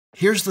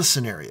Here's the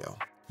scenario.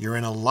 You're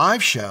in a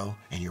live show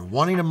and you're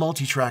wanting to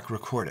multi-track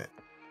record it.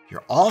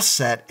 You're all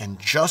set, and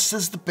just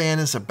as the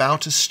band is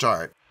about to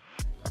start,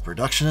 a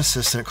production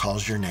assistant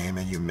calls your name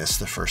and you miss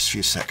the first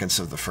few seconds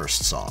of the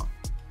first song.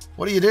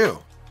 What do?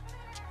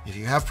 If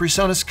you have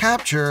PreSonus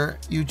Capture,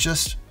 you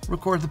just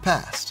record the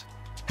past.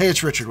 Hey,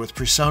 it's Richard with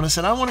PreSonus,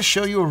 and I want to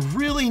show you a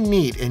really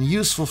neat and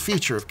useful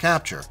feature of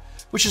Capture,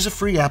 which is a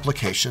free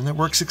application that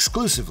works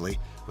exclusively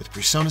with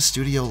PreSonus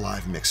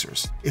StudioLive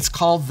mixers. It's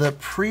called the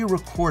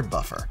PreRecord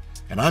Buffer,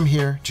 and I'm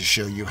here to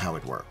show you how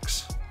it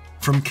works.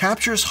 From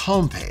Capture's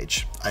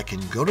homepage, I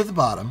can go to the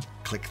bottom,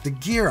 click the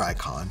gear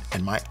icon,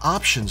 and my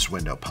options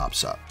window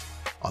pops up.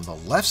 On the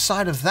left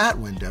side of that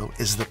window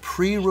is the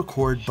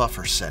PreRecord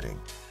Buffer setting.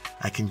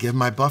 I can give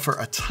my buffer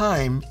a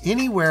time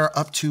anywhere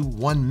up to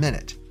 1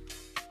 minute.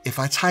 If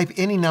I type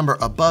any number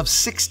above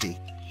 60,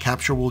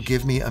 Capture will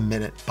give me a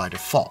minute by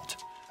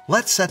default.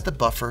 Let's set the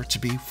buffer to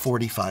be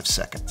 45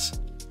 seconds.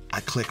 I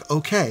click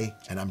OK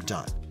and I'm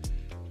done.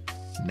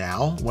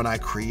 Now, when I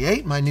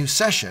create my new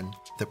session,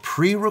 the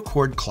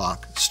pre-record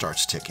clock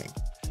starts ticking.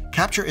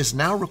 Capture is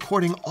now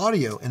recording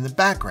audio in the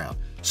background,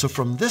 so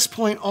from this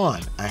point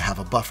on, I have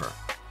a buffer.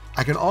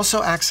 I can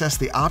also access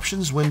the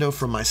options window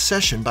from my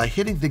session by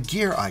hitting the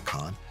gear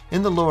icon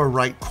in the lower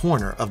right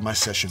corner of my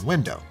session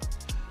window.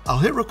 I'll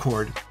hit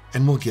record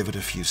and we'll give it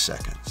a few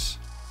seconds.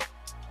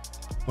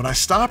 When I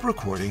stop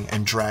recording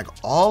and drag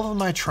all of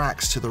my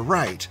tracks to the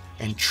right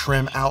and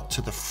trim out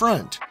to the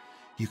front,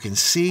 you can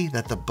see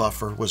that the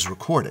buffer was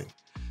recording.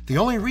 The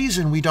only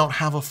reason we don't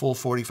have a full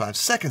 45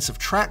 seconds of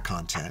track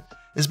content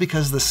is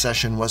because the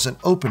session wasn't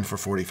open for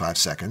 45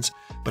 seconds,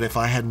 but if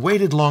I had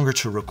waited longer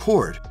to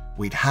record,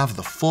 we'd have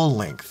the full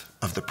length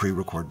of the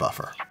pre-record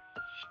buffer.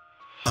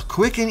 A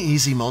quick and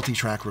easy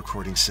multi-track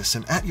recording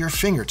system at your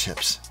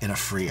fingertips in a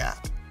free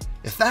app.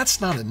 If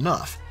that's not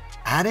enough,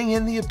 adding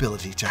in the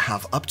ability to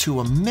have up to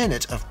a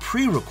minute of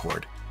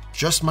pre-record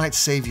just might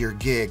save your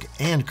gig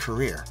and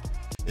career.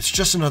 It's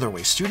just another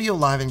way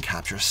StudioLive and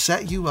Capture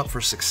set you up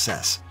for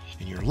success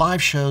in your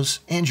live shows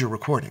and your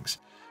recordings.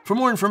 For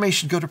more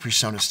information, go to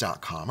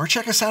PreSonus.com or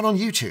check us out on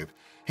YouTube.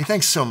 Hey,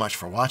 thanks so much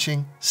for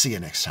watching. See you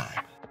next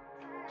time.